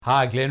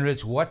Hi,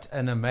 Glenridge. What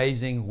an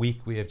amazing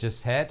week we have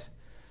just had.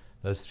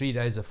 Those 3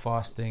 days of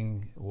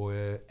fasting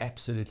were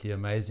absolutely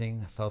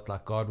amazing. I felt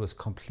like God was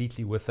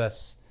completely with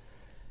us.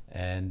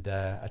 And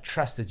I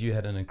trust that you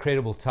had an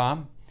incredible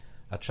time.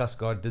 I trust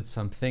God did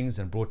some things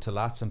and brought to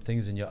light some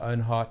things in your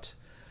own heart,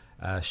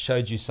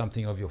 showed you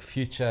something of your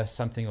future,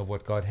 something of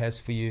what God has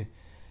for you.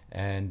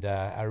 And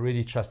I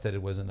really trust that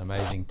it was an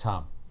amazing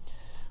time.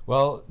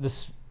 Well,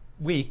 this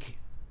week,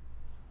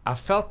 I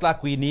felt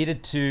like we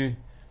needed to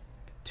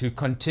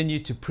continue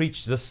to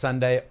preach this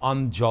Sunday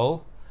on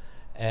Joel.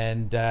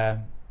 And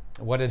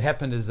what had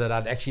happened is that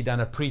I'd actually done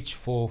a preach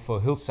for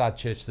Hillside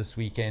Church this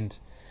weekend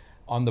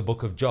on the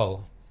book of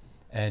Joel.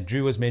 And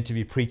Drew was meant to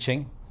be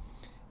preaching.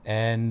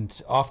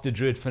 And after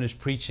Drew had finished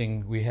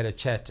preaching, we had a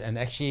chat. And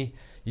actually,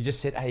 he just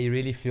said, he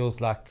really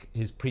feels like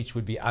his preach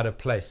would be out of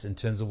place in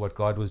terms of what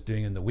God was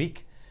doing in the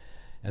week.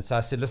 And so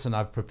I said, listen,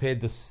 I've prepared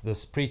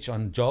this preach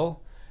on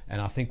Joel, and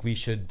I think we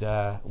should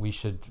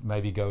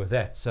maybe go with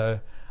that.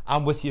 So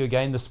I'm with you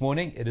again this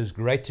morning. It is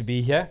great to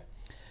be here.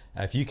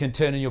 If you can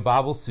turn in your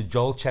Bibles to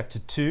Joel chapter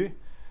 2,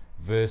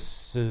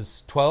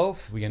 verses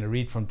 12. We're going to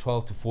read from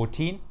 12 to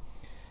 14.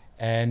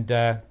 And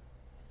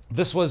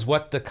this was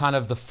what the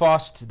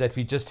fast that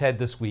we just had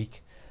this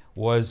week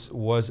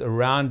was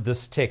around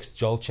this text,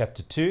 Joel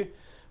chapter 2,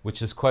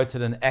 which is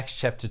quoted in Acts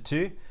chapter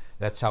 2.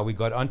 That's how we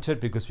got onto it,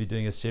 because we're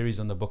doing a series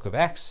on the book of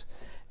Acts.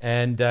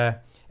 And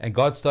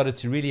God started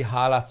to really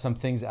highlight some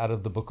things out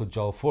of the book of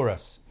Joel for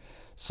us.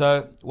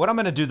 So what I'm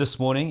going to do this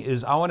morning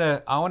is I want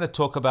to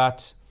talk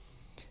about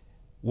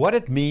what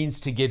it means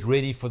to get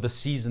ready for the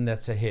season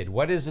that's ahead.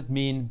 What does it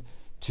mean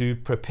to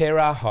prepare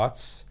our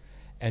hearts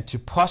and to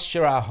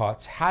posture our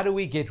hearts? How do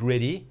we get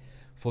ready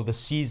for the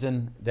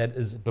season that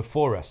is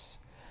before us?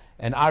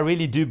 And I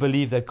really do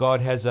believe that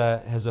God has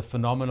a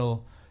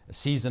phenomenal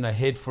season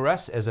ahead for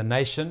us as a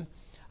nation.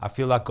 I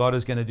feel like God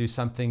is going to do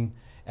something,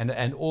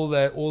 and all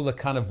the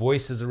kind of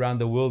voices around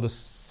the world are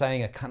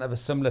saying a kind of a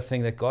similar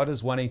thing, that God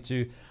is wanting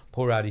to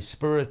pour out His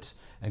Spirit,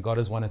 and God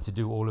is wanting to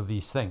do all of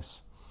these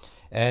things.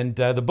 And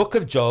the book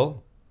of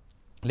Joel,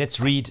 let's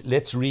read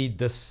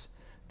this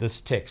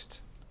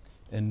text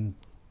in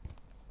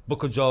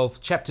book of Joel,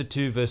 chapter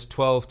 2, verse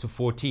 12 to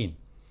 14.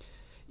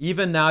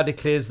 Even now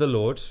declares the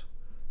Lord,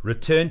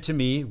 return to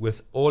me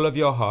with all of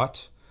your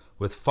heart,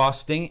 with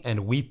fasting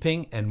and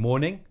weeping and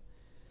mourning.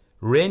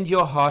 Rend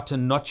your heart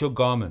and not your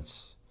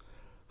garments.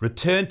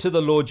 Return to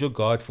the Lord your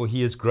God, for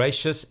He is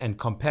gracious and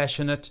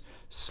compassionate,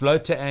 slow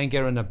to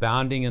anger and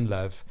abounding in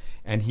love,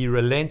 and He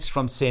relents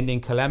from sending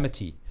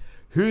calamity.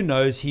 Who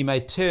knows, He may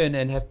turn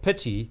and have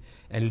pity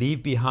and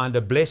leave behind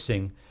a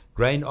blessing,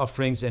 grain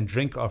offerings and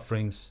drink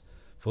offerings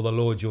for the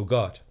Lord your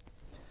God.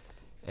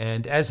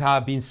 And as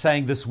I've been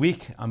saying this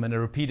week, I'm going to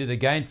repeat it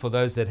again for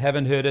those that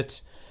haven't heard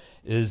it,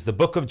 is the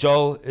book of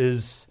Joel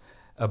is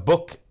a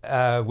book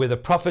where the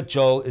prophet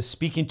Joel is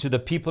speaking to the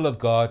people of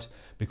God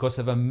because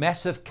of a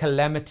massive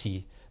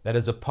calamity that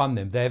is upon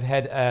them. They've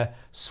had a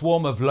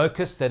swarm of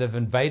locusts that have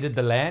invaded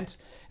the land,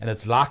 and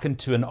it's likened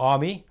to an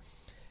army,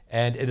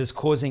 and it is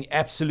causing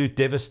absolute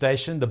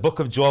devastation. The book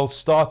of Joel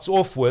starts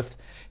off with,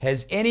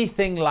 has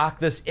anything like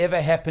this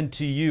ever happened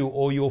to you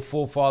or your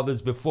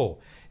forefathers before?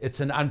 It's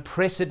an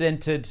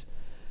unprecedented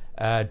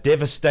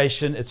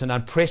devastation. It's an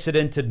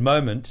unprecedented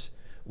moment,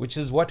 which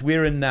is what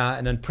we're in now,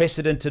 an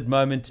unprecedented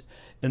moment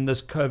in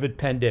this COVID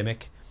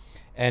pandemic.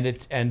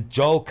 And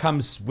Joel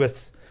comes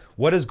with,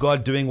 what is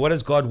God doing? What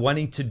is God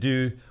wanting to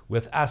do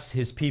with us,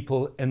 His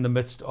people, in the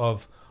midst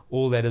of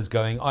all that is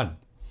going on?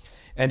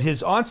 And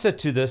his answer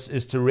to this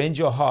is to rend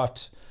your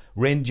heart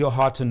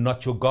and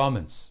not your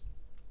garments.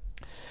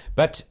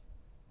 But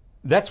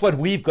that's what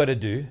we've got to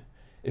do.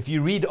 If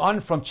you read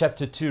on from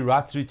chapter 2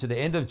 right through to the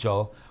end of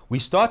Joel, we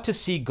start to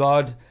see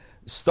God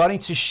starting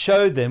to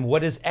show them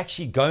what is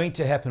actually going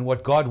to happen,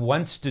 what God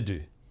wants to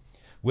do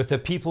with the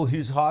people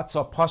whose hearts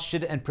are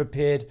postured and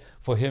prepared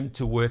for Him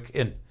to work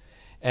in.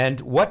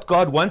 And what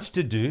God wants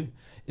to do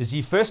is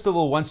He first of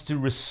all wants to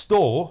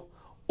restore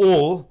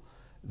all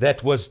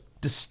that was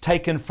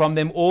taken from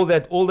them, all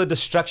the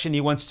destruction. He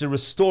wants to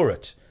restore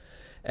it.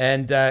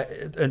 And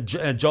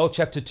Joel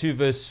chapter 2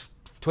 verse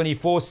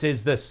 24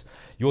 says this,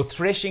 your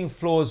threshing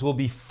floors will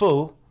be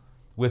full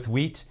with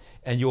wheat,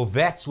 and your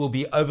vats will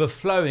be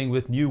overflowing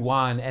with new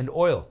wine and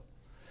oil.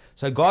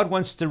 So God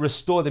wants to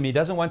restore them. He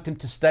doesn't want them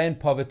to stay in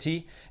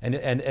poverty and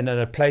in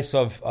a place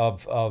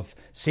of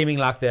seeming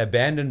like they're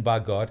abandoned by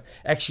God.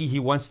 Actually, He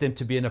wants them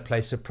to be in a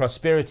place of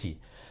prosperity.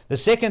 The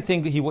second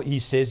thing he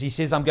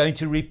says, I'm going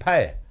to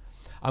repay.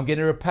 I'm going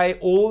to repay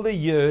all the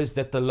years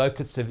that the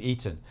locusts have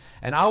eaten.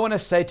 And I want to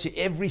say to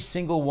every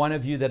single one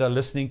of you that are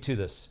listening to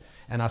this,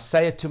 and I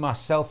say it to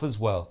myself as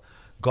well,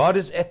 God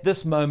is at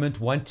this moment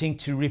wanting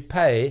to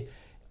repay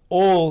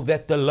all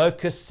that the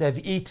locusts have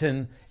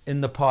eaten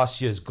in the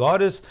past years.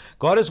 God is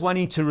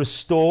wanting to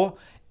restore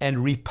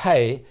and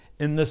repay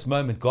in this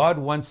moment. God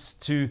wants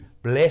to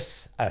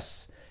bless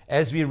us.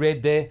 As we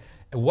read there,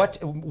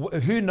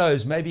 who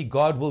knows, maybe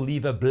God will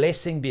leave a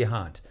blessing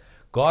behind.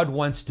 God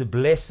wants to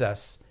bless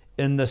us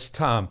in this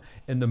time,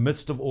 in the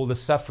midst of all the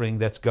suffering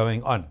that's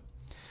going on.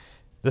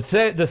 The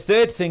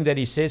third thing that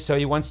he says, so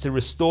he wants to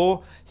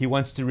restore, he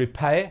wants to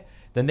repay.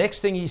 The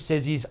next thing he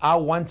says is, I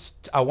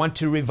want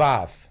to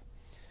revive.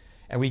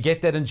 And we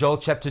get that in Joel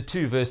chapter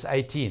 2, verse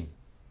 18.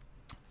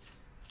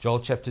 Joel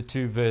chapter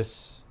 2,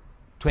 verse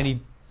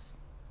 28,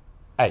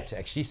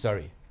 actually,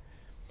 sorry.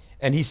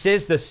 And he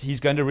says this, he's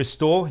going to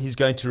restore, he's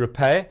going to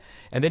repay.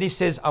 And then he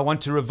says, I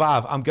want to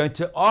revive.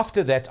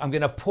 After that, I'm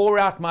going to pour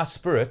out my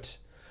spirit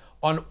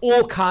on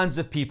all kinds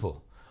of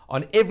people,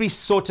 on every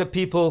sort of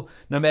people,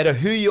 no matter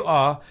who you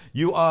are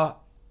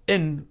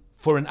in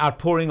for an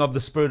outpouring of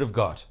the Spirit of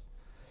God.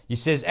 He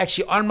says,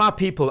 actually, on my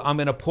people, I'm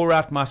going to pour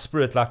out my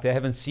spirit like they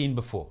haven't seen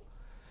before.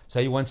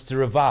 So he wants to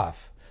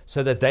revive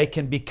so that they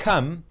can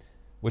become,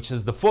 which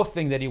is the fourth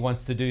thing that he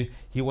wants to do,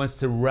 he wants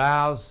to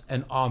rouse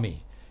an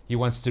army. He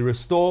wants to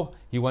restore,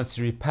 he wants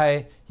to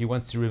repay, he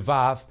wants to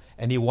revive,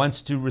 and he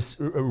wants to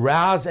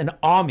rouse an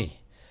army.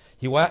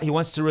 He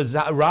wants to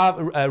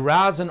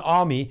rouse an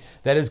army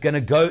that is going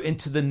to go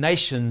into the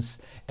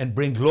nations and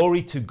bring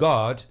glory to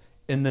God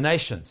in the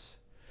nations.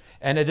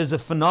 And it is a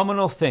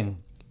phenomenal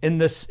thing. In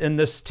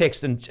this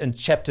text in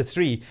chapter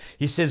 3,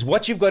 he says,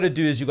 what you've got to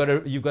do is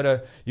you've got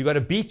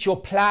to beat your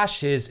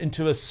plowshares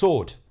into a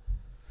sword.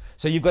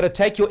 So you've got to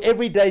take your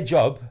everyday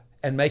job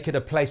and make it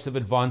a place of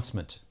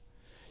advancement.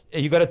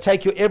 You've got to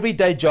take your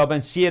everyday job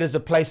and see it as a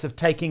place of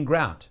taking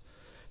ground.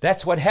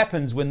 That's what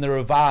happens when the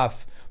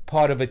revive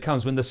part of it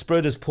comes. When the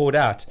Spirit is poured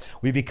out,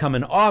 we become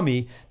an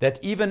army that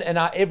even in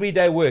our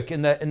everyday work,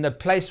 in the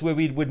place where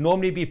we would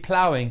normally be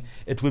plowing,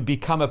 it would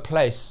become a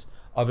place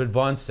of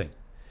advancing.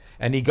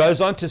 And he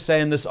goes on to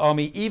say in this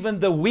army, even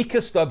the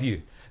weakest of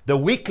you, the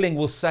weakling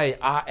will say,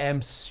 I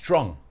am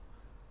strong.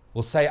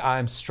 Will say, I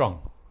am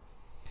strong.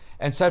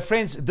 And so,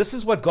 friends, this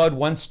is what God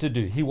wants to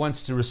do. He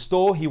wants to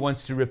restore, he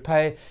wants to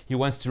repay, he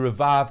wants to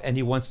revive, and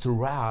he wants to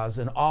rouse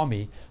an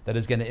army that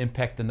is going to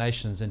impact the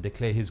nations and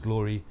declare his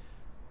glory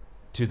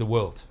to the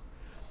world.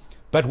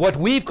 But what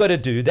we've got to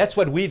do, that's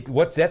what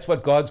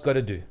God's got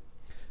to do.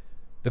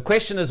 The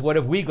question is, what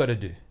have we got to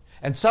do?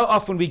 And so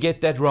often we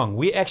get that wrong.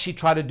 We actually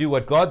try to do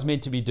what God's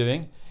meant to be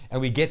doing,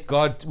 and we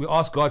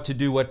ask God to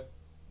do what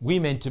we're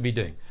meant to be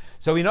doing.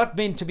 So we're not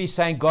meant to be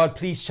saying, God,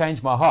 please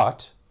change my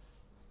heart.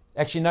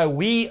 Actually, no,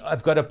 we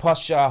have got to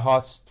posture our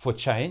hearts for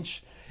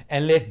change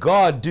and let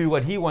God do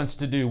what he wants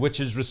to do, which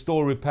is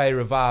restore, repay,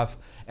 revive,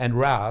 and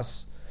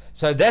rouse.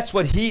 So that's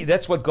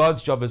what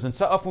God's job is. And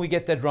so often we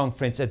get that wrong,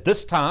 friends. At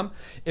this time,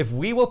 if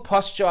we will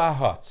posture our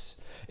hearts,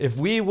 if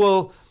we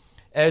will,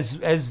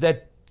 as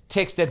that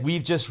text that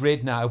we've just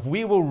read now, if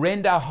we will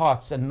rend our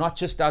hearts and not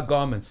just our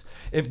garments,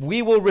 if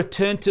we will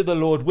return to the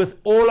Lord with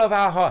all of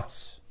our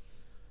hearts,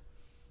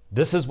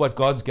 this is what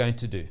God's going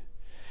to do.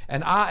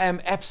 And I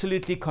am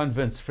absolutely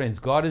convinced, friends,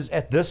 God is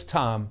at this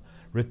time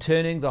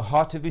returning the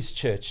heart of his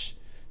church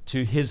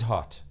to his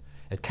heart.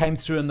 It came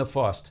through in the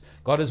fast.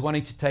 God is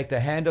wanting to take the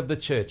hand of the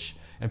church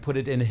and put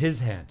it in his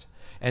hand.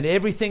 And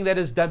everything that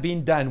has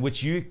been done,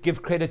 which you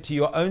give credit to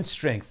your own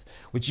strength,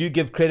 which you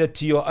give credit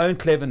to your own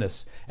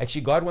cleverness,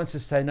 actually God wants to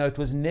say, no, it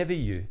was never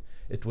you.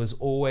 It was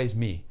always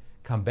me.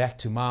 Come back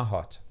to my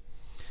heart.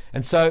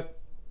 And so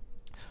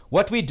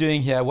what we're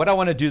doing here, what I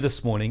want to do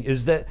this morning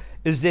is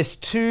there's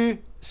two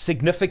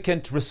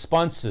significant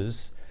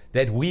responses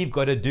that we've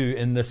got to do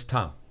in this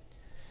time,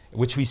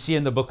 which we see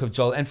in the book of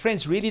Joel. And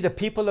friends, really the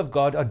people of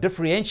God are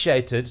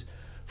differentiated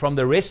from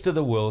the rest of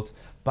the world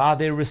by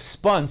their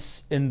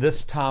response in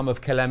this time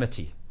of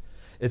calamity.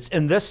 It's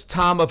in this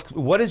time of,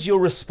 what is your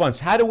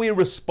response? How do we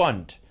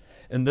respond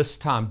in this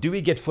time? Do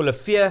we get full of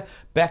fear,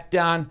 back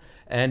down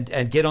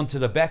and get onto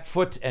the back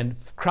foot and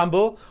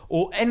crumble?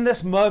 Or in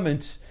this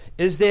moment,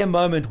 is there a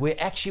moment where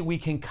actually we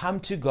can come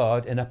to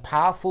God in a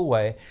powerful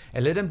way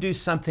and let him do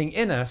something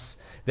in us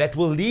that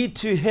will lead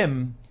to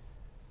him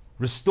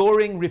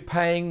restoring,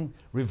 repaying,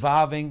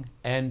 reviving,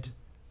 and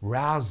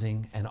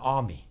rousing an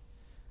army?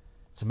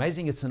 It's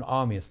amazing it's an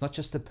army. It's not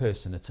just a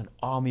person. It's an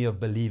army of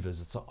believers.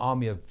 It's an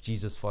army of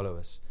Jesus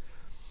followers.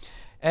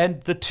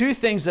 And the two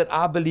things that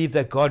I believe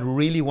that God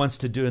really wants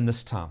to do in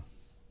this time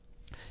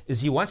is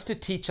he wants to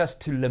teach us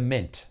to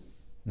lament,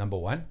 number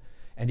one,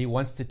 and he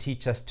wants to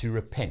teach us to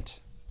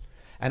repent.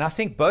 And I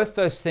think both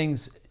those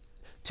things,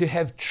 to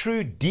have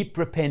true deep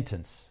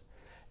repentance,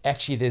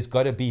 actually there's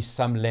got to be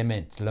some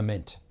lament.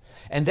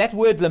 And that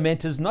word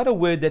lament is not a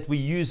word that we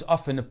use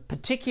often,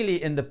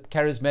 particularly in the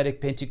charismatic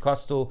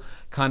Pentecostal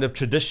kind of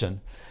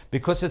tradition,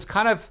 because it's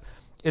kind of,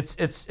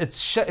 it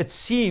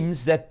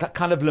seems that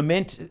kind of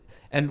lament,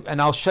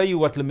 and I'll show you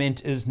what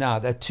lament is now.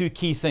 There are two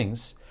key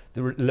things,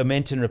 the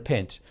lament and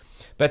repent.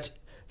 But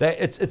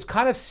it's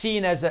kind of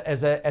seen as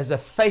a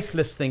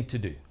faithless thing to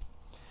do.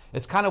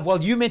 It's kind of,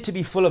 well, you're meant to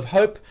be full of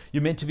hope.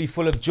 You're meant to be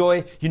full of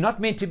joy. You're not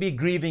meant to be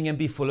grieving and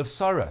be full of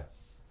sorrow.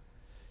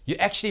 You're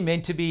actually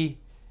meant to be,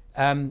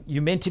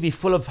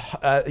 full of,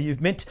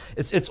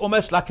 it's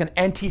almost like an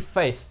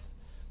anti-faith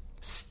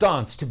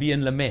stance to be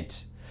in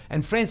lament.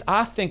 And friends,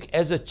 I think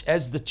as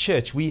the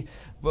church,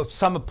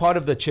 some are part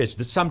of the church,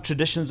 there's some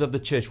traditions of the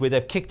church where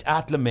they've kicked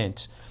out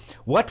lament.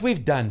 What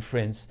we've done,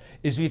 friends,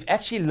 is we've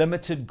actually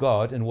limited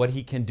God and what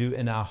he can do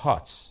in our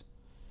hearts.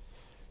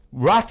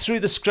 right through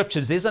the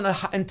scriptures, there's an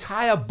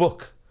entire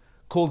book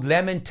called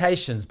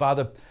Lamentations by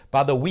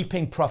the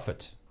weeping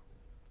prophet.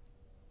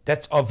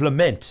 That's of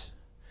lament.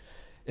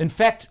 In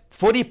fact,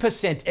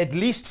 40%, at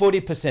least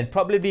 40%,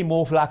 probably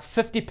more like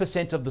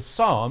 50% of the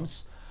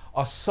Psalms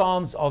are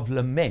Psalms of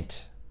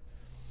lament.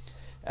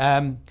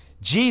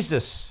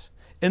 Jesus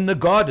in the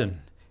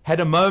garden had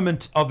a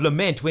moment of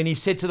lament when he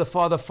said to the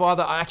Father,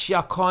 Father, I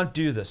can't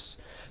do this.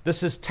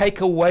 This is,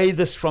 take away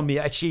this from me.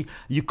 Actually,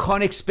 you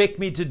can't expect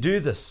me to do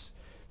this.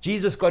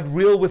 Jesus got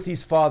real with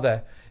his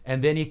Father,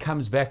 and then he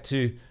comes back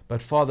to,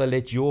 but Father,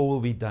 let your will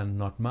be done,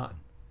 not mine.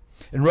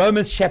 In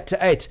Romans chapter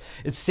 8,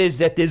 it says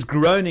that there's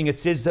groaning. It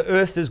says the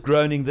earth is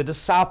groaning, the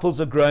disciples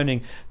are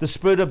groaning, the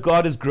Spirit of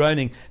God is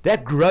groaning.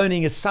 That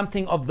groaning is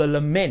something of the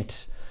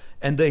lament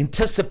and the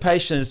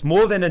anticipation. It's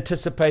more than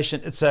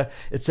anticipation. It's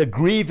a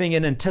grieving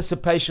and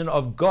anticipation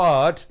of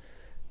God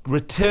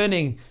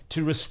returning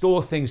to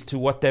restore things to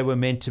what they were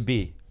meant to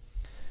be.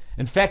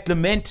 In fact,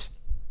 lament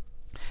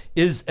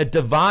is a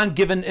divine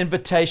given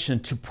invitation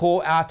to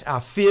pour out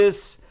our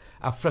fears,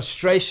 our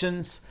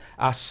frustrations,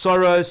 our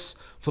sorrows,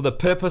 for the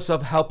purpose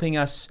of helping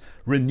us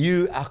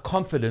renew our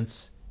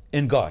confidence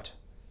in God.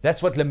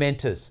 That's what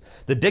lament is.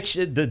 The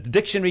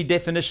dictionary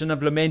definition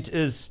of lament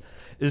is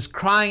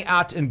crying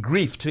out in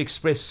grief to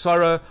express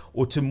sorrow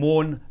or to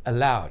mourn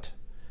aloud.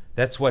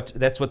 That's what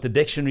the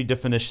dictionary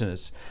definition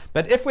is.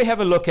 But if we have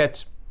a look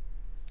at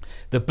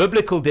the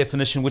biblical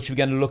definition, which we're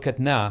going to look at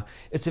now,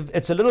 it's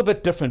a little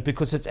bit different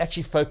because it's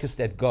actually focused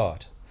at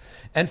God.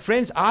 And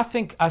friends, I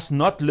think us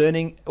not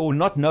learning or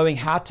not knowing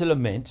how to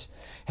lament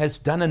has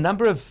done a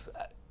number of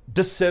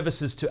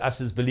disservices to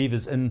us as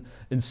believers in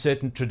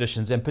certain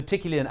traditions, and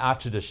particularly in our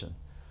tradition.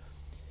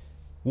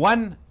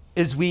 One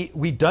is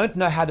we don't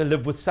know how to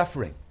live with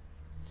suffering,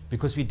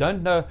 because we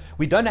don't know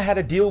how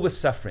to deal with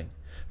suffering,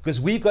 because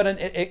we've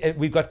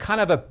got kind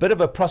of a bit of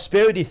a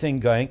prosperity thing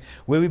going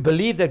where we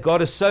believe that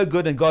God is so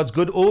good and God's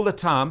good all the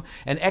time,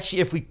 and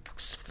actually if we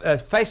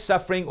face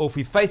suffering or if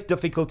we face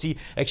difficulty,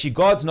 actually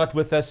God's not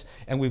with us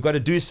and we've got to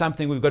do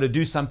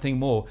something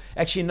more.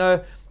 Actually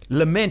no,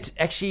 lament,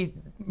 actually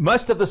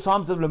most of the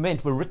Psalms of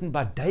lament were written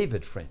by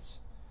David, friends.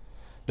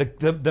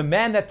 The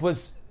man that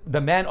was the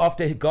man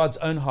after God's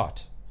own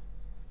heart.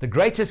 The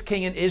greatest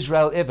king in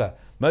Israel ever.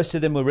 Most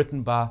of them were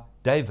written by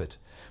David.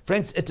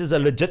 Friends, it is a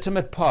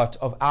legitimate part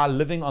of our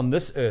living on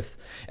this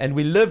earth. And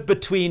we live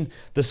between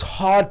this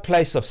hard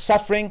place of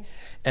suffering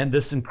and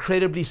this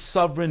incredibly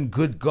sovereign,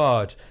 good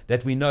God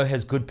that we know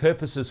has good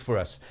purposes for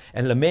us.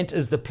 And lament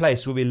is the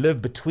place where we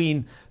live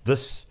between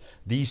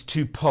these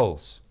two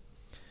poles.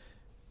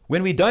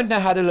 When we don't know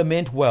how to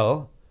lament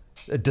well,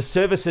 a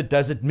disservice it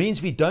does, it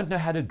means we don't know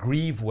how to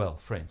grieve well,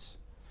 friends.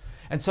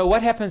 And so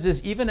what happens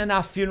is, even in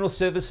our funeral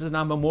services and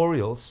our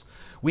memorials,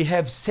 we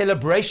have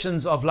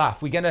celebrations of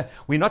life. We're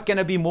not going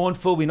to be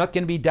mournful. We're not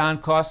going to be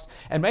downcast.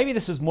 And maybe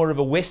this is more of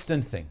a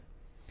Western thing.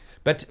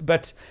 But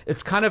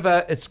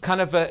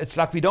it's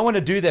like we don't want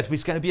to do that.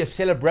 It's going to be a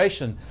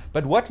celebration.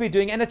 But what we're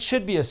doing, and it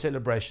should be a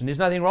celebration. There's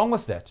nothing wrong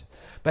with that.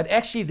 But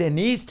actually there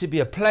needs to be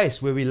a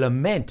place where we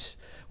lament,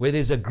 where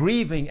there's a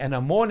grieving and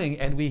a mourning,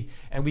 and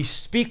we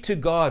speak to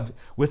God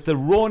with the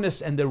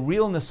rawness and the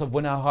realness of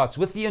in our hearts,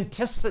 with the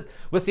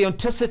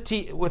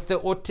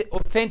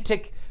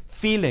authentic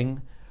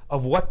feeling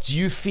of what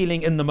you're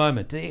feeling in the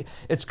moment.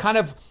 It's kind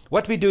of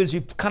what we do is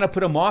we kind of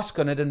put a mask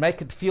on it and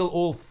make it feel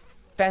all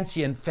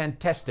fancy and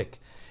fantastic.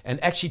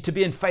 And actually, to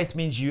be in faith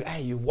means you're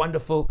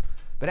wonderful.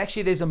 But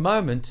actually, there's a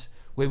moment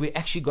where we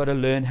actually got to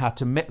learn how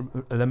to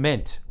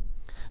lament.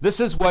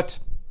 This is what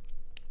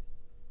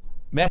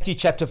Matthew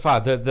chapter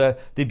 5, the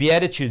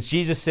Beatitudes,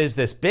 Jesus says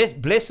this: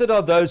 Blessed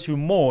are those who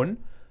mourn,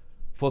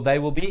 for they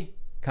will be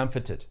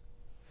comforted.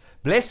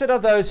 Blessed are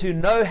those who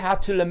know how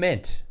to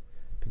lament,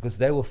 because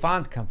they will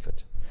find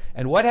comfort.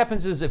 And what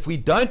happens is, if we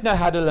don't know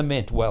how to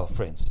lament well,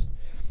 friends,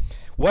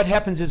 what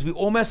happens is we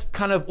almost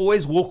kind of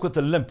always walk with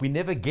a limp. We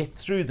never get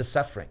through the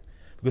suffering,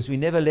 because we're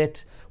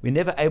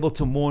never able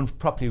to mourn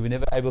properly. We're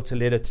never able to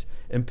let it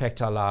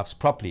impact our lives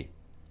properly.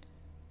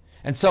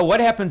 And so what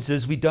happens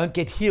is we don't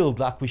get healed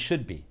like we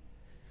should be,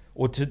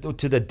 or to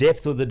the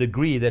depth or the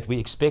degree that we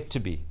expect to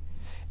be.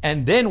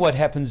 And then what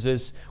happens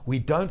is we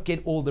don't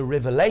get all the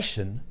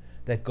revelation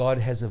that God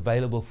has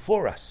available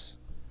for us.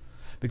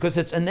 Because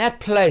it's in that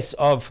place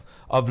of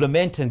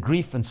lament and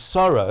grief and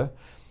sorrow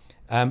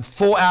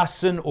for our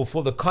sin or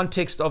for the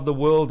context of the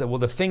world or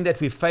the thing that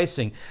we're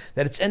facing,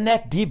 that it's in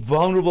that deep,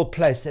 vulnerable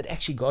place that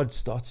actually God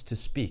starts to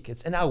speak.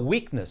 It's in our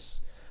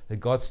weakness that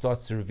God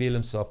starts to reveal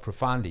himself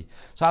profoundly.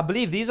 So I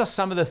believe these are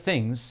some of the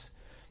things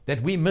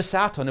that we miss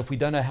out on if we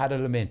don't know how to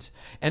lament.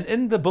 And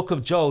in the book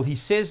of Joel, he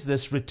says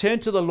this: return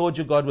to the Lord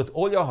your God with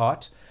all your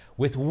heart,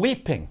 with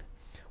weeping,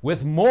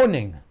 with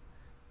mourning,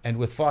 and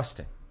with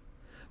fasting.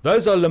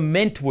 Those are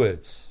lament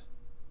words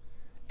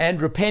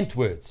and repent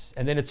words.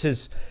 And then it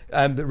says,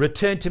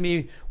 return to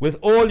me with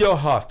all your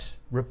heart.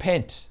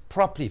 Repent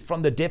properly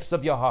from the depths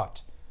of your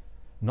heart.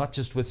 Not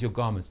just with your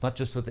garments, not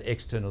just with the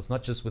externals,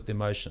 not just with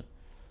emotion.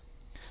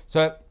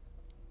 So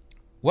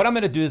what I'm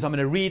going to do is I'm going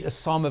to read a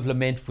psalm of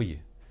lament for you.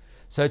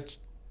 So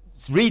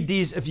read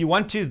these if you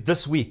want to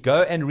this week.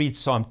 Go and read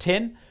Psalm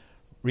 10,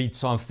 read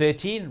Psalm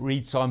 13,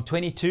 read Psalm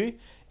 22,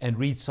 and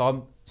read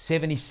Psalm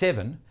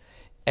 77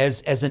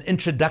 as an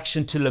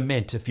introduction to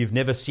lament if you've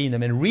never seen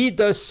them. And read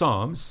those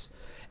Psalms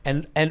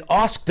and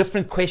ask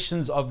different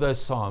questions of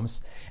those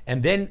Psalms,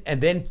 and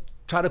then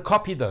try to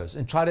copy those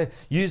and try to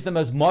use them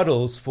as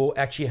models for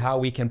actually how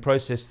we can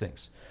process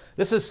things.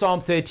 This is Psalm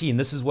 13.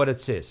 This is what it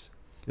says.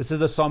 This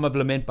is a Psalm of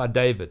Lament by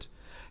David.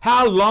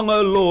 How long,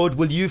 O Lord,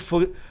 will you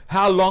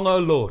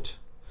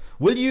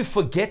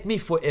forget me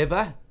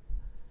forever?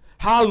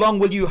 How long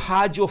will you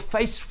hide your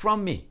face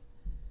from me?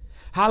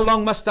 How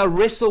long must I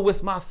wrestle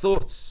with my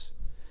thoughts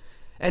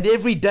and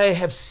every day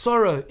have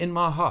sorrow in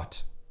my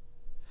heart?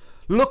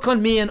 Look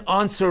on me and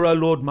answer, O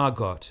Lord my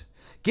God.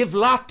 Give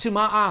light to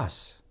my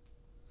eyes,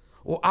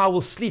 or I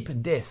will sleep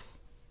in death.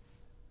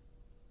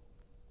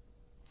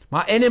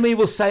 My enemy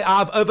will say, I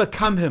have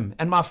overcome him,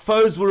 and my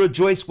foes will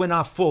rejoice when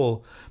I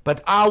fall.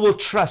 But I will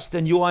trust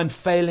in your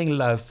unfailing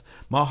love.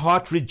 My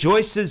heart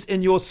rejoices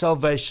in your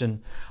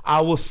salvation. I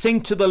will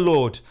sing to the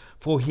Lord,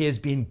 for he has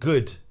been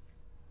good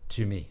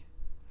to me.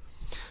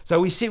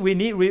 So we see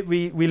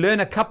we learn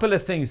a couple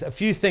of things, a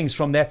few things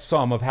from that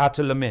psalm of how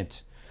to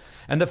lament.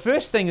 And the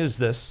first thing is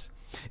this,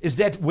 is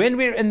that when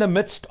we're in the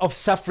midst of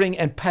suffering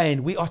and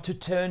pain, we are to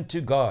turn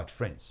to God,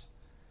 friends.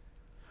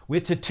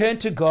 We're to turn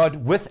to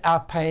God with our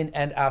pain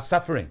and our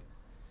suffering.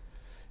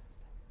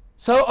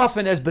 So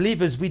often as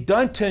believers, we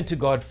don't turn to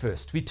God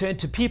first. We turn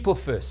to people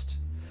first.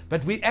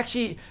 But we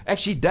actually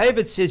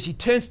David says he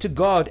turns to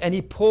God and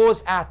he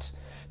pours out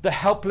the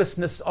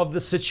helplessness of the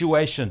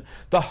situation,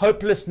 the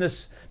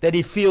hopelessness that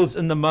he feels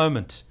in the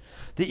moment.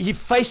 He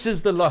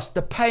faces the loss,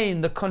 the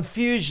pain, the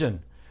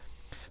confusion.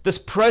 This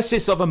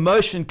process of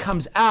emotion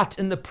comes out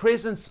in the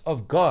presence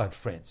of God,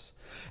 friends.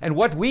 And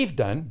what we've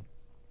done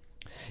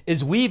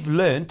is we've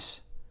learnt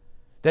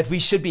that we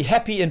should be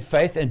happy in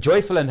faith and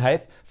joyful in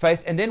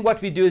faith. And then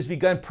what we do is we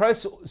go and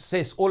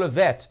process all of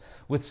that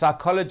with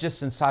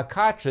psychologists and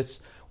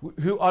psychiatrists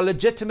who are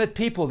legitimate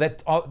people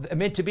that are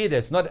meant to be there.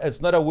 It's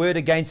not a word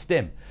against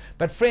them.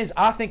 But friends,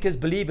 I think as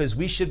believers,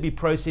 we should be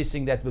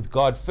processing that with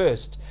God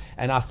first.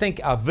 And I think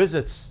our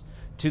visits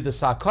to the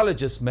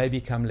psychologist may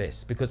become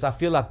less, because I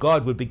feel like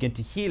God would begin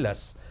to heal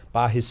us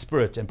by his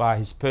Spirit and by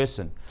his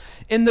person.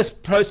 In this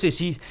process,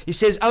 he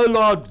says, oh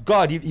Lord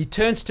God, he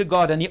turns to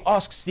God and he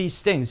asks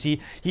these things.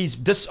 He's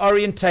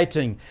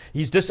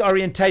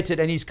disorientated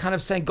and he's kind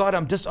of saying, God,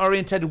 I'm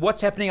disorientated.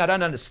 What's happening? I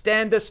don't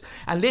understand this.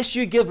 Unless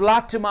you give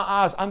light to my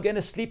eyes, I'm going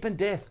to sleep in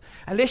death.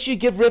 Unless you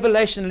give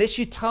revelation, unless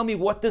you tell me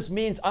what this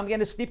means, I'm going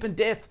to sleep in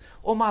death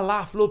all my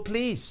life. Lord,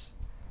 please.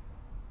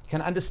 You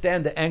can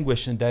understand the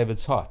anguish in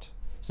David's heart.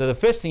 So the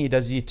first thing he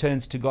does is he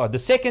turns to God. The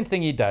second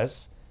thing he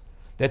does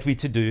that we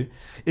to do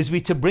is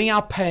we to bring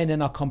our pain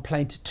and our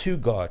complaint to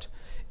God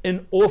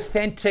in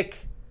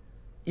authentic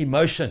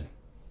emotion.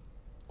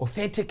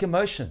 Authentic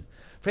emotion.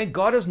 Friend,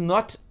 God is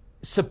not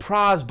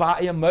surprised by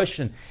our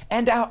emotion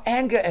and our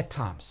anger at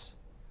times.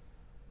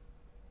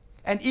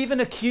 And even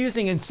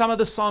accusing in some of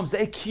the Psalms,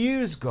 they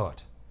accuse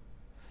God.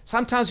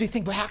 Sometimes we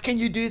think, well, how can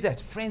you do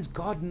that? Friends,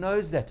 God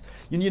knows that.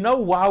 And you know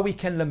why we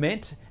can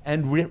lament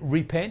and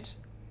repent?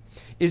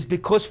 Is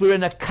because we're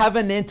in a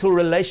covenantal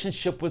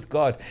relationship with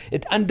God.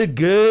 It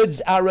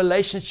undergirds our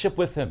relationship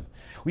with him.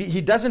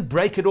 He doesn't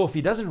break it off.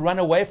 He doesn't run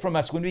away from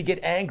us when we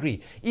get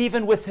angry.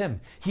 Even with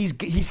him,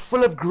 he's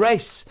full of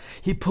grace.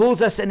 He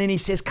pulls us in and he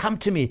says, come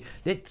to me.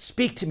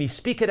 Speak to me.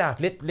 Speak it out.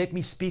 Let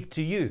me speak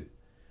to you.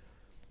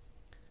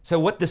 So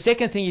what the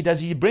second thing he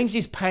does, he brings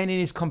his pain and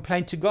his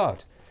complaint to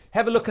God.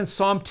 Have a look in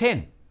Psalm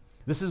 10.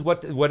 This is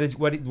what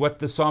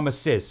the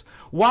psalmist says.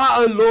 Why,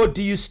 O Lord,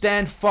 do you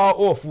stand far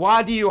off?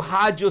 Why do you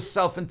hide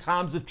yourself in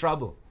times of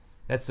trouble?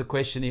 That's the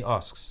question he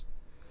asks.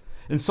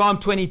 In Psalm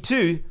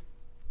 22,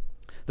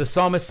 the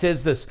psalmist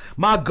says this,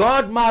 my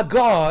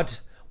God,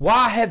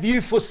 why have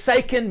you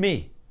forsaken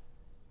me?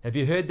 Have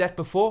you heard that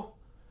before?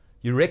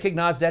 You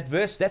recognize that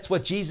verse? That's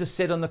what Jesus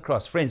said on the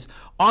cross. Friends,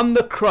 on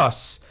the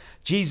cross,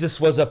 Jesus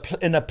was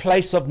in a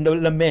place of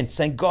lament,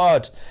 saying,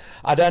 God,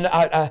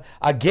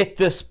 I get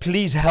this.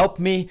 Please help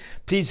me.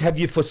 Please, have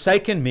you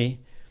forsaken me?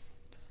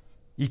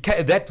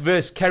 That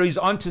verse carries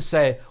on to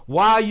say,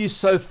 why are you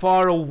so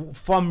far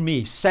from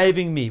me,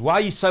 saving me? Why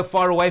are you so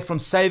far away from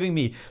saving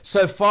me?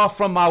 So far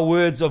from my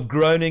words of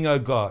groaning, O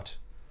God.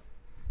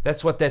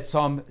 That's what that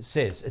psalm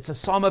says. It's a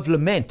psalm of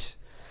lament.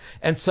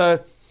 And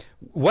so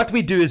what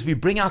we do is we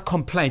bring our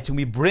complaint and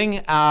we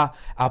bring our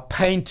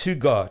pain to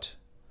God.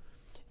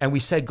 And we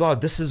say,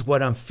 God, this is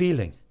what I'm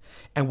feeling.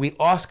 And we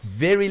ask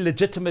very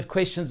legitimate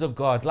questions of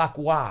God, like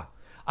why?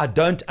 I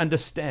don't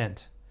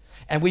understand.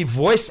 And we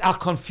voice our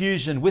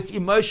confusion with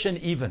emotion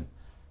even.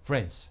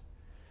 Friends,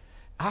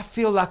 I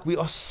feel like we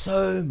are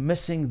so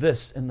missing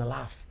this in the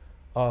life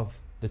of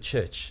the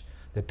church.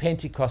 The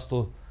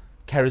Pentecostal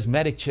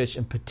charismatic church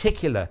in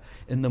particular.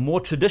 In the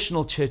more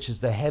traditional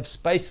churches, they have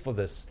space for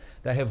this.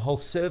 They have whole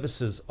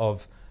services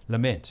of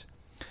lament.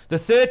 The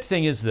third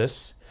thing is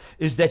this,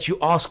 is that you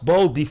ask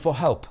boldly for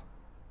help.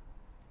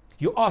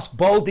 You ask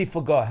boldly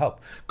for God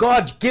help.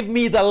 God, give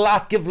me the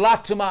light, give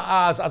light to my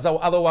eyes,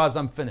 otherwise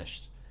I'm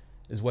finished,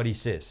 is what he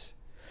says.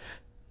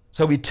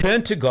 So we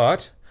turn to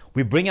God,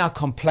 we bring our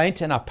complaint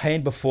and our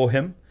pain before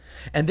him,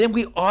 and then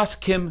we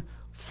ask him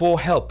for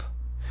help.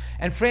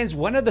 And friends,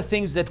 one of the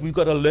things that we've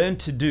got to learn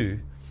to do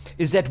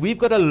is that we've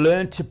got to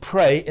learn to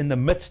pray in the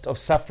midst of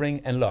suffering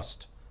and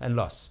loss.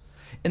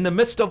 In the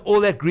midst of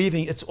all that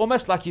grieving, it's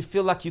almost like you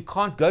feel like you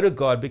can't go to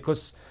God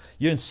because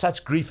you're in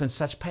such grief and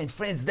such pain.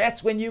 Friends,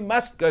 that's when you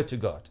must go to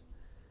God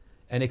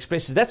and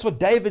express it. That's what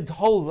David's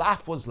whole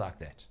life was like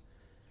that.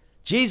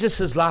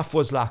 Jesus' life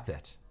was like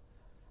that.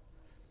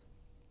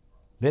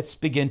 Let's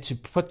begin to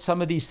put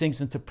some of these things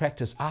into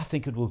practice. I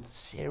think it will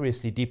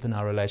seriously deepen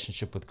our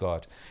relationship with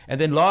God. And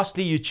then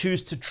lastly, you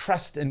choose to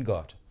trust in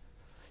God.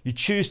 You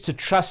choose to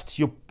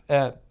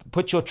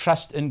put your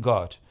trust in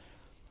God.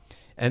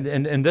 And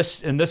in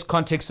this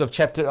context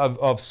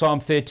of Psalm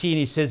 13,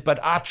 he says, "But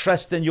I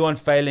trust in your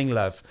unfailing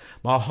love.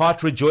 My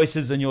heart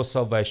rejoices in your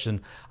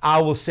salvation.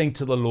 I will sing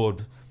to the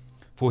Lord,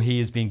 for he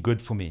has been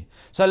good for me."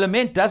 So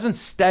lament doesn't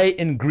stay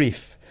in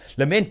grief.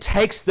 Lament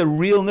takes the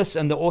realness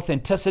and the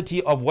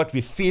authenticity of what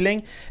we're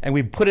feeling, and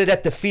we put it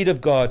at the feet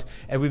of God,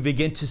 and we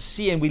begin to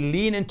see, and we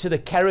lean into the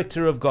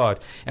character of God,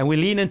 and we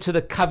lean into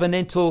the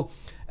covenantal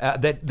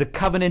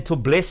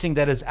blessing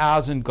that is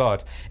ours in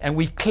God, and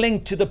we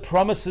cling to the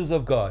promises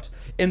of God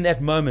in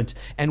that moment.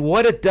 And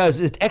what it does,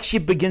 it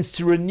actually begins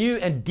to renew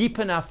and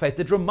deepen our faith.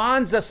 It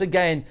reminds us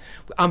again,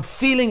 I'm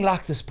feeling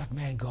like this, but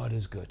man, God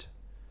is good.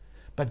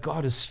 But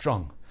God is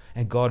strong,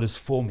 and God is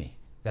for me.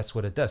 That's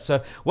what it does.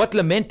 So what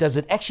lament does,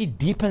 it actually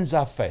deepens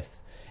our faith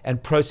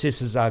and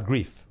processes our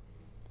grief.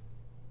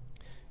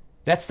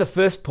 That's the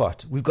first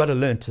part. We've got to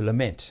learn to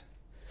lament.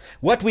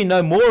 What we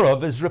know more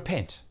of is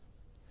repent.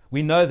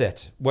 We know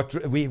that. What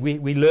we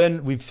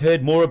learn, we've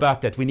heard more about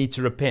that. We need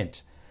to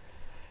repent.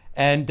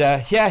 And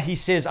here he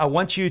says, I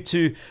want you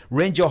to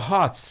rend your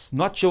hearts,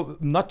 not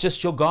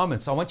just your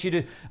garments. I don't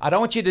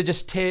want you to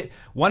just tear.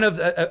 One of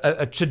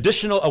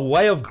a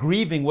way of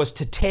grieving was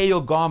to tear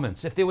your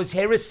garments. If there was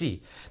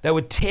heresy, they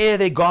would tear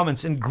their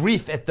garments in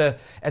grief at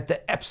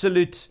the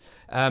absolute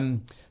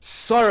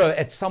sorrow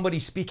at somebody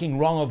speaking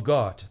wrong of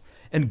God.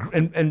 And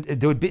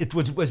it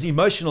was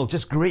emotional,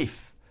 just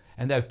grief.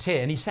 And they would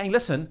tear. And he's saying,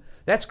 listen,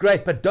 that's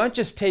great, but don't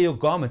just tear your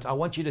garment. I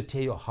want you to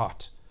tear your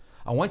heart.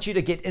 I want you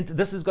to get into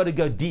this. Has got to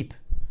go deep.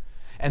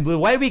 And the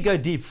way we go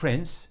deep,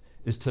 friends,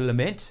 is to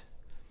lament.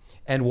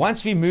 And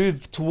once we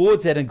move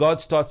towards that and God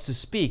starts to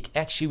speak,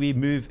 actually we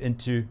move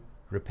into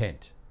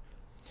repent.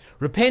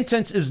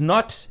 Repentance is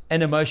not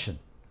an emotion.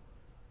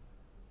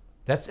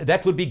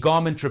 That would be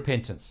garment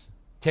repentance,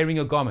 tearing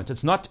your garment.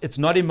 It's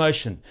not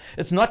emotion.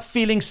 It's not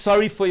feeling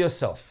sorry for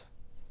yourself.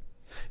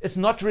 It's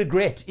not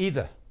regret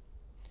either.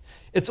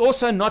 It's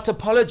also not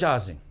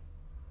apologizing.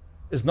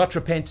 It's not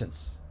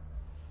repentance.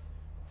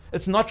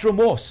 It's not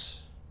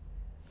remorse.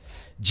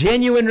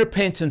 Genuine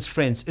repentance,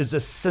 friends, is a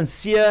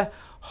sincere,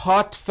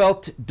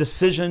 heartfelt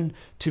decision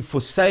to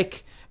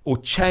forsake or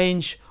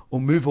change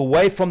or move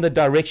away from the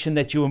direction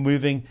that you are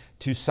moving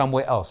to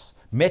somewhere else.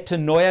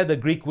 Metanoia, the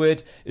Greek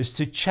word, is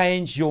to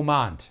change your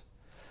mind.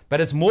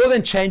 But it's more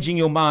than changing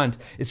your mind.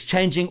 It's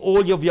changing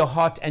all of your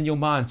heart and your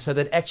mind so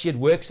that actually it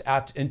works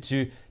out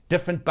into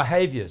different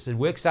behaviors. It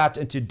works out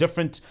into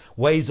different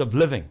ways of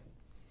living.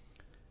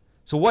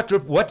 So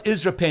what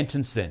is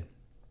repentance then?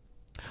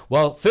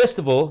 Well, first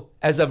of all,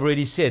 as I've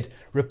already said,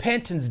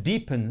 repentance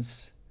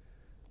deepens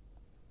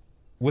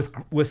with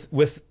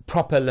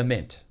proper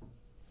lament.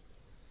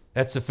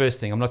 That's the first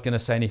thing. I'm not going to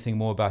say anything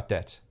more about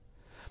that.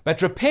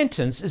 But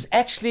repentance is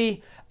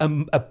actually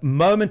a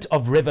moment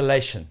of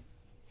revelation.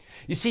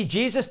 You see,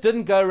 Jesus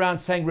didn't go around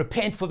saying,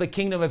 repent for the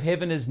kingdom of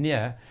heaven is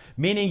near,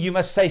 meaning you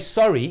must say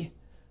sorry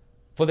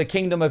for the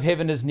kingdom of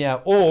heaven is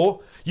near,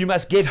 or you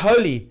must get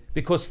holy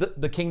because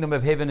the kingdom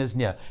of heaven is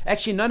near.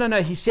 Actually,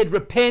 no. He said,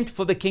 repent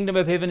for the kingdom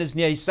of heaven is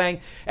near. He's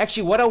saying,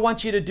 actually, what I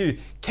want you to do,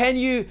 can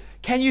you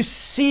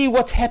see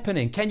what's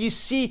happening? Can you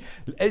see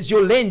as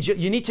your lens?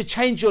 You need to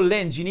change your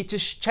lens. You need to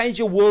change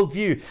your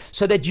worldview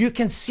so that you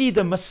can see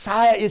the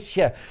Messiah is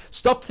here.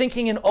 Stop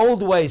thinking in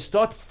old ways.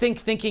 Start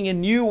thinking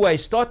in new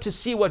ways. Start to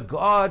see what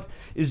God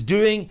is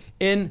doing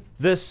in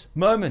this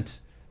moment.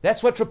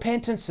 That's what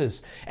repentance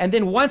is. And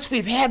then once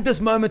we've had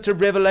this moment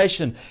of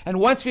revelation, and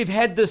once we've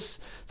had this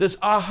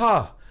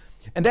aha,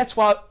 and that's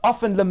why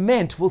often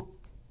lament will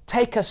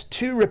take us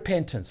to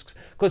repentance.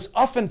 Because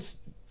often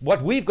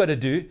what we've got to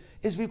do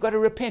is we've got to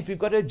repent. We've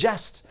got to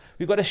adjust.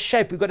 We've got to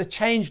shape. We've got to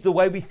change the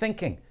way we're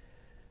thinking.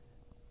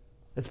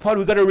 It's part,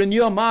 we've got to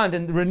renew our mind.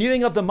 And the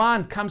renewing of the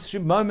mind comes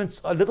through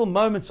little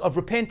moments of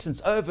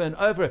repentance over and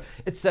over.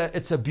 It's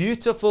a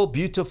beautiful,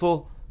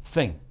 beautiful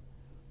thing.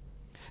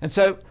 And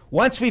so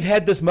once we've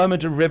had this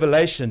moment of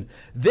revelation,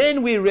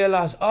 then we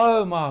realize,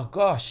 oh my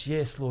gosh,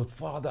 yes, Lord,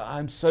 Father,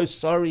 I'm so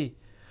sorry.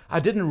 I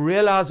didn't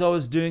realize I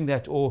was doing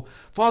that. Or,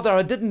 Father,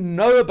 I didn't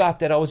know about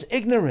that. I was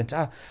ignorant.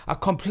 I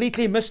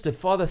completely missed it.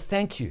 Father,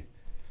 thank you.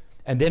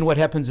 And then what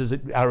happens is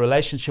our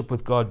relationship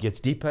with God gets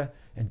deeper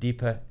and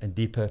deeper and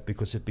deeper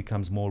because it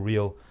becomes more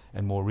real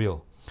and more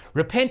real.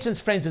 Repentance,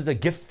 friends, is a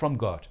gift from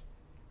God.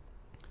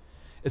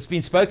 It's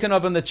been spoken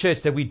of in the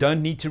church that we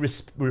don't need to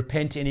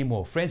repent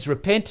anymore. Friends,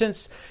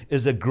 repentance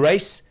is a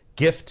grace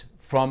gift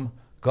from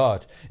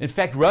God. In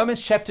fact,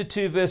 Romans chapter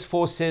 2 verse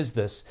 4 says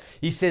this.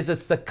 He says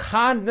it's the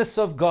kindness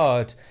of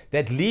God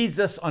that leads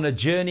us on a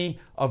journey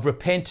of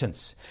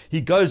repentance.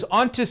 He goes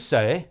on to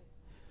say,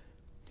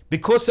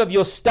 because of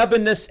your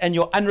stubbornness and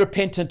your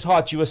unrepentant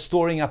heart, you are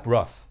storing up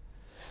wrath.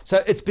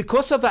 So it's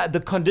because of the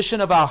condition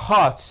of our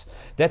hearts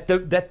that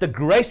the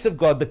grace of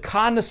God, the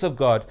kindness of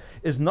God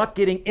is not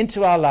getting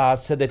into our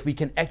lives so that we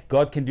can act,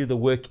 God can do the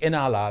work in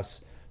our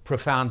lives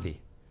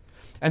profoundly.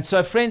 And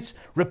so, friends,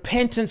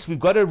 repentance, we've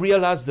got to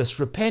realize this.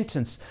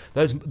 Repentance,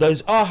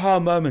 those aha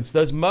moments,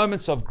 those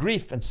moments of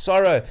grief and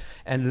sorrow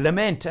and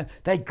lament,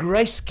 they're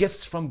grace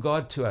gifts from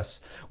God to us.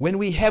 When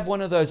we have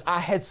one of those, I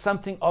had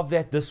something of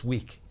that this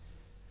week,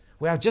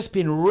 where I've just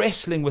been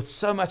wrestling with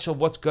so much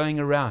of what's going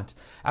around.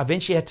 I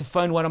eventually had to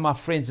phone one of my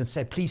friends and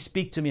say, please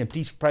speak to me and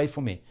please pray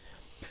for me.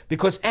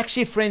 Because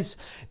actually, friends,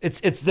 it's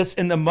this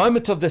in the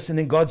moment of this, and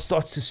then God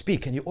starts to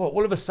speak, and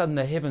all of a sudden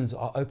the heavens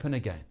are open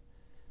again.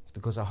 It's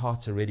because our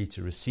hearts are ready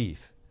to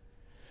receive.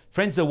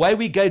 Friends, the way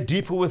we go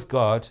deeper with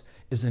God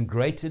is in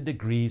greater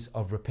degrees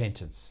of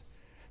repentance.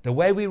 The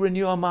way we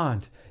renew our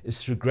mind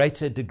is through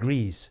greater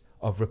degrees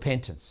of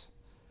repentance.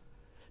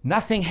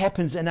 Nothing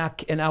happens in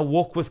our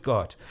walk with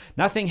God.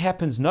 Nothing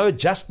happens, no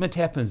adjustment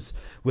happens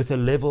with a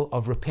level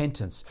of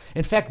repentance.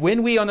 In fact,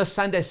 when we on a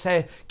Sunday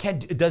say,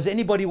 does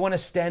anybody want to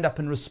stand up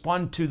and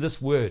respond to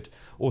this word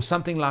or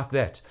something like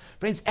that?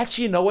 Friends,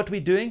 actually, you know what we're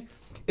doing?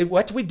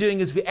 What we're doing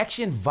is we're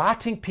actually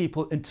inviting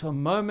people into a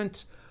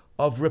moment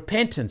of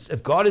repentance.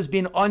 If God has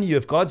been on you,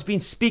 if God's been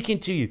speaking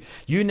to you,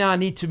 you now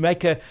need to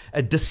make a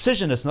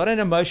decision. It's not an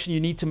emotion. You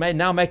need to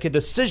now make a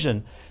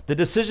decision. The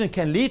decision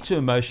can lead to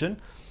emotion,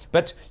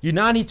 but you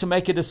now need to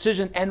make a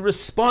decision and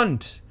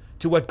respond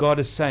to what God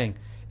is saying.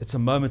 It's a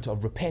moment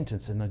of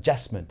repentance and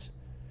adjustment.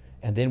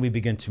 And then we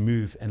begin to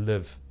move and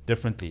live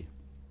differently.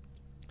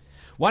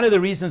 One of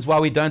the reasons why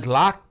we don't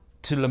like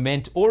to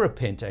lament or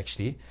repent,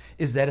 actually,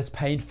 is that it's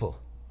painful.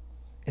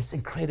 It's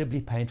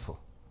incredibly painful.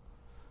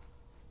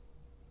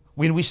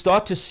 When we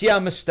start to see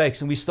our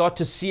mistakes and we start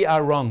to see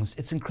our wrongs,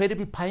 it's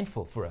incredibly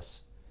painful for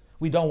us.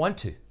 We don't want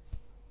to.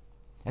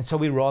 And so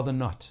we rather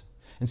not.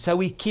 And so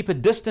we keep a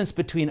distance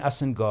between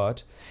us and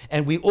God,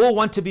 and we all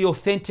want to be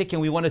authentic,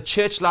 and we want a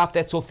church life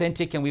that's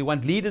authentic, and we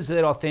want leaders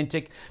that are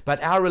authentic,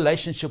 but our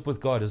relationship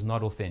with God is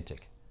not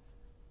authentic.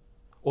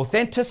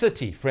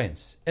 Authenticity,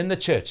 friends, in the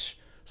church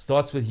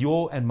starts with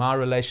your and my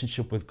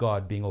relationship with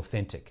God being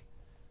authentic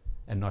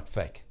and not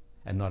fake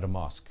and not a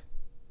mask.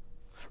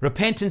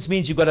 Repentance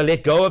means you've got to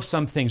let go of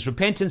some things.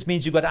 Repentance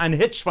means you've got to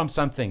unhitch from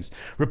some things.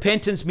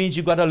 Repentance means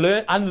you've got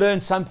to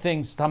unlearn some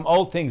things, some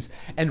old things,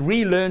 and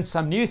relearn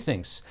some new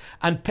things.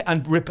 And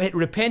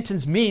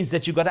repentance means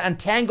that you've got to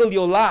untangle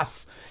your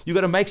life. You've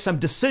got to make some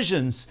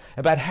decisions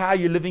about how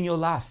you're living your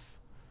life.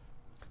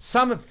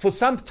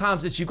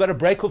 Sometimes it's you've got to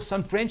break off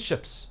some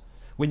friendships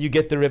when you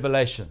get the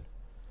revelation.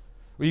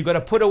 Or you've got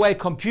to put away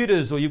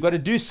computers, or you've got to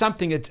do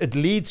something. It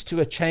leads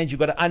to a change. You've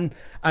got to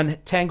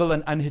untangle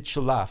and unhitch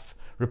your life.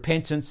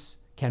 Repentance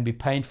can be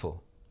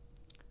painful.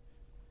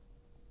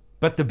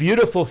 But the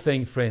beautiful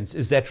thing, friends,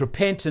 is that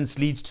repentance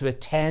leads to a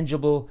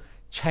tangible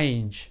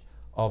change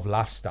of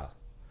lifestyle.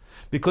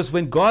 Because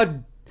when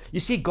God, you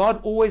see,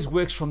 God always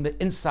works from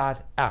the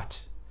inside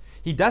out.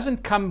 He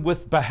doesn't come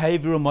with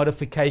behavioral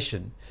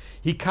modification.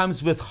 He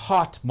comes with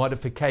heart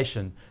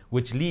modification,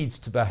 which leads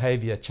to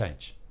behavior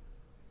change.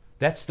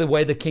 That's the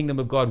way the kingdom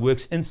of God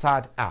works,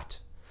 inside out.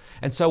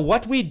 And so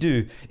what we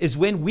do is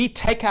when we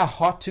take our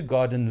heart to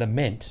God and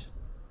lament,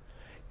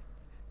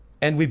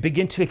 and we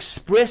begin to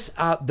express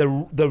out the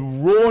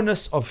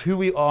rawness of who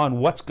we are and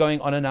what's going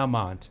on in our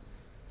mind,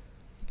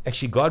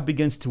 actually God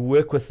begins to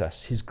work with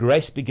us. His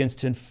grace begins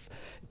to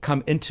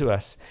come into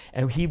us,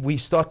 and we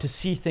start to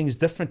see things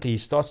differently. He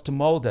starts to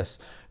mold us.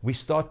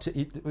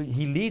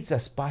 He leads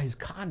us by his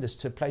kindness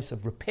to a place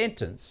of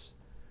repentance,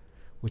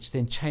 which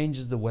then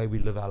changes the way we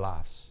live our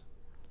lives.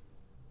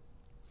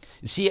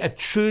 You see, a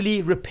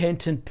truly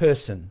repentant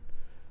person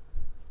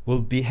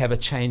will have a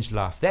changed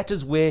life. That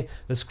is where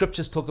the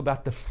scriptures talk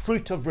about the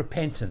fruit of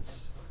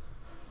repentance.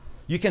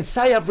 You can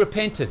say, I've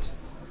repented.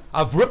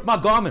 I've ripped my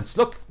garments.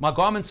 Look, my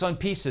garments are in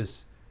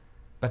pieces.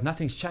 But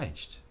nothing's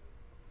changed.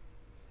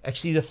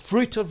 Actually, the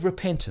fruit of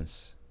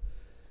repentance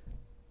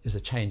is a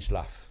changed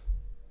life,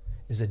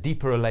 is a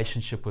deeper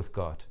relationship with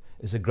God,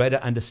 is a greater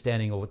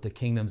understanding of what the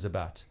kingdom's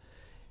about.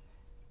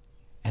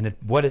 And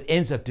what it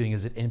ends up doing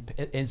is it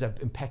ends up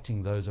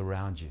impacting those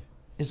around you.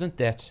 Isn't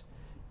that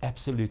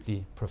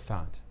absolutely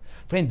profound?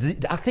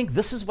 Friend, I think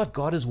this is what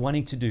God is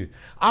wanting to do.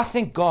 I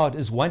think God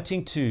is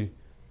wanting to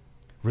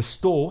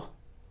restore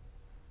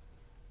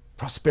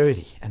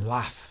prosperity and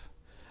life.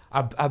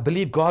 I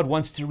believe God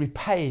wants to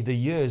repay the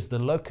years the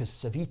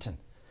locusts have eaten.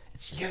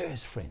 It's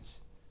years,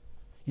 friends.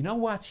 You know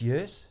why it's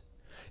years?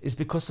 It's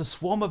because a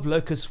swarm of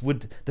locusts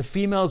the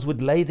females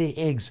would lay their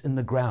eggs in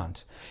the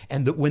ground.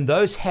 And when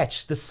those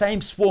hatched, the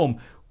same swarm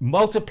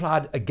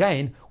multiplied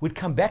again, would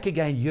come back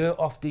again year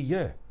after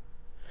year.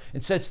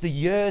 And so it's the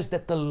years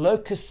that the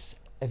locusts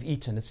have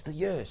eaten. It's the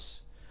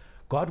years.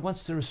 God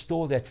wants to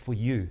restore that for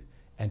you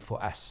and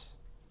for us.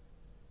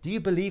 Do you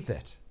believe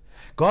that?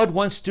 God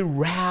wants to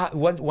revive.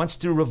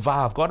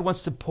 God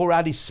wants to pour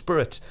out His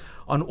Spirit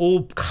on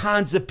all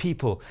kinds of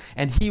people.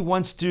 And He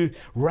wants to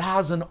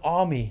rouse an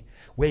army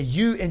where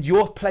you and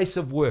your place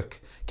of work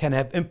can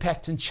have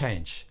impact and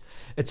change.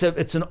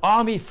 It's an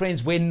army,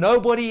 friends, where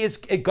nobody has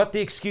got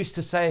the excuse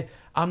to say,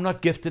 I'm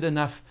not gifted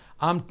enough,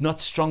 I'm not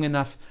strong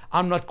enough,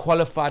 I'm not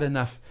qualified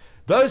enough.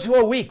 Those who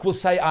are weak will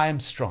say, I am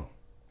strong.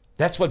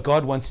 That's what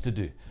God wants to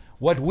do.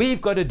 What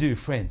we've got to do,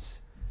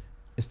 friends,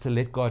 is to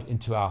let God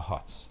into our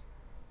hearts.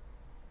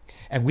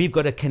 And we've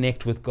got to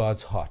connect with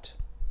God's heart.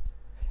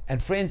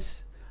 And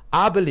friends,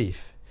 I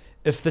believe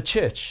if the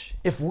church,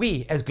 if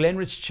we as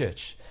Glenridge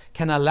Church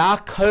can allow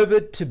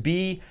COVID to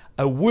be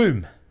a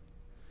womb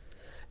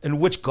in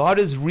which God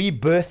is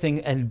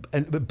rebirthing and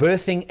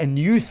birthing a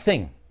new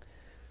thing,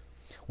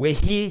 where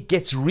He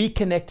gets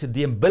reconnected,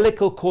 the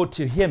umbilical cord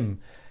to Him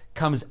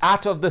comes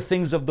out of the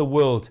things of the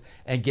world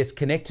and gets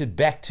connected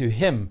back to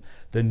Him,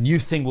 the new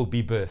thing will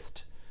be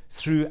birthed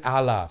through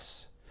our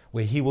lives,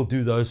 where He will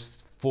do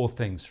those 4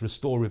 things: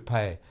 restore,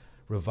 repay,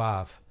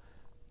 revive,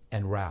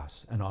 and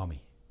rouse an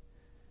army.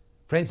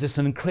 Friends, it's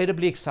an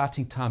incredibly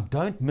exciting time.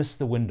 Don't miss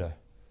the window.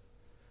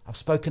 I've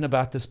spoken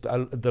about this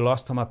the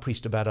last time I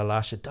preached about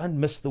Elisha. Don't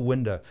miss the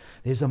window.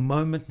 There's a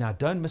moment now.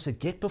 Don't miss it.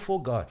 Get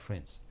before God,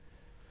 friends.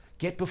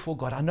 Get before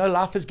God. I know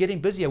life is getting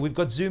busier. We've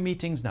got Zoom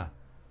meetings now.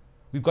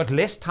 We've got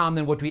less time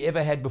than what we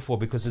ever had before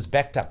because it's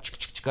backed up.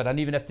 I don't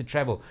even have to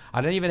travel.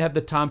 I don't even have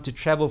the time to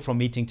travel from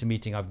meeting to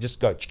meeting. I've just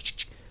go.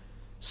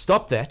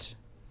 Stop that.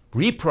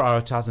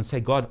 Reprioritize and say,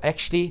 God,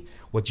 actually,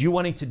 what you're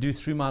wanting to do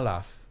through my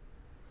life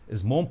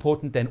is more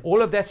important than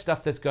all of that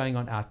stuff that's going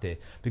on out there.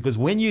 Because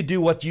when you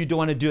do what you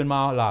want to do in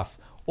my life,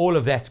 all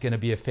of that's going to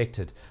be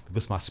affected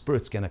because my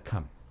Spirit's going to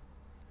come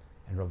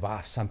and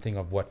revive something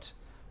of what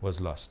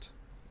was lost.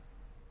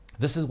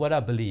 This is what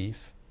I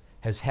believe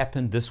has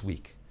happened this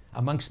week,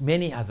 amongst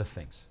many other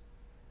things.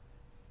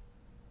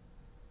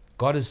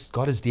 God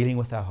is dealing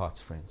with our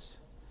hearts, friends.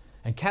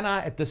 And can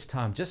I at this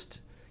time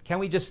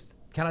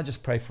can I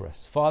just pray for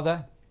us?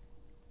 Father,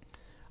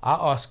 I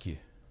ask you,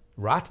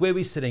 right where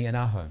we're sitting in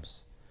our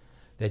homes,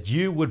 that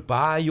you would,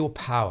 by your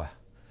power,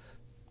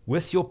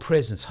 with your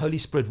presence, Holy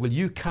Spirit, will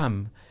you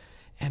come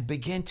and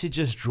begin to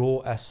just draw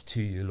us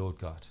to you, Lord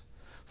God.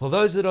 For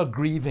those that are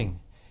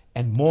grieving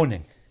and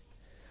mourning,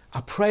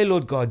 I pray,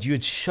 Lord God, you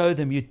would show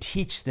them, you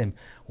teach them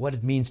what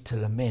it means to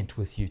lament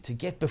with you, to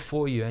get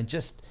before you and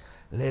just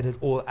let it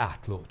all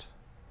out, Lord.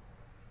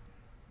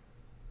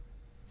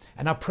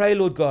 And I pray,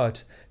 Lord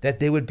God, that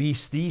there would be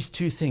these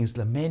 2 things,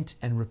 lament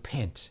and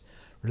repent.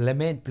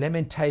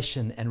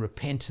 Lamentation and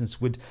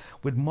repentance would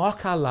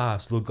mark our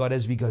lives, Lord God,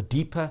 as we go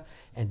deeper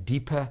and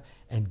deeper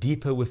and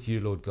deeper with you,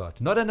 Lord God.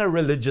 Not in a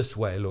religious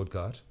way, Lord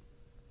God,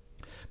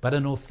 but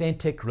an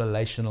authentic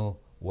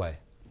relational way.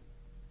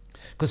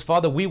 Because,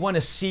 Father, we want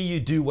to see you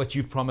do what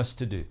you promised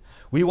to do.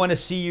 We want to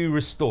see you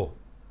restore.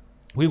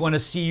 We want to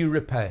see you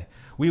repay.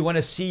 We want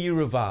to see you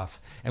revive.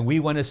 And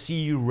we want to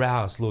see you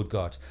rouse, Lord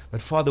God.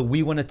 But, Father,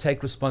 we want to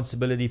take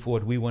responsibility for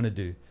what we want to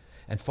do.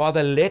 And,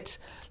 Father, let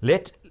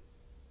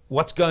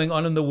what's going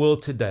on in the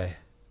world today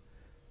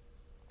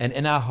and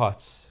in our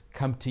hearts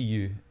come to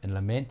you in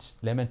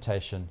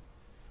lamentation,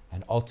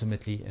 and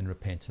ultimately in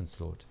repentance,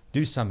 Lord.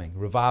 Do something.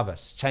 Revive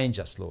us. Change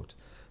us, Lord.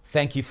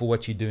 Thank you for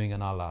what you're doing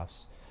in our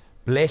lives.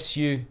 Bless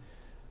you.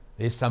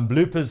 There's some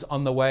bloopers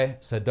on the way,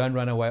 so don't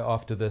run away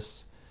after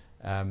this.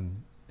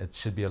 It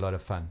should be a lot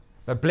of fun.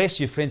 But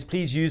bless you, friends.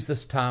 Please use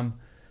this time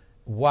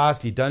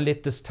wisely. Don't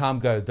let this time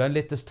go. Don't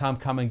let this time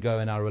come and go.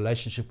 And our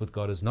relationship with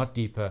God is not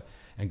deeper,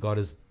 and God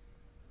is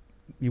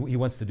He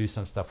wants to do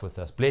some stuff with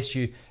us. Bless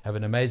you. Have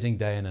an amazing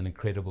day and an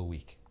incredible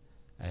week.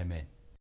 Amen.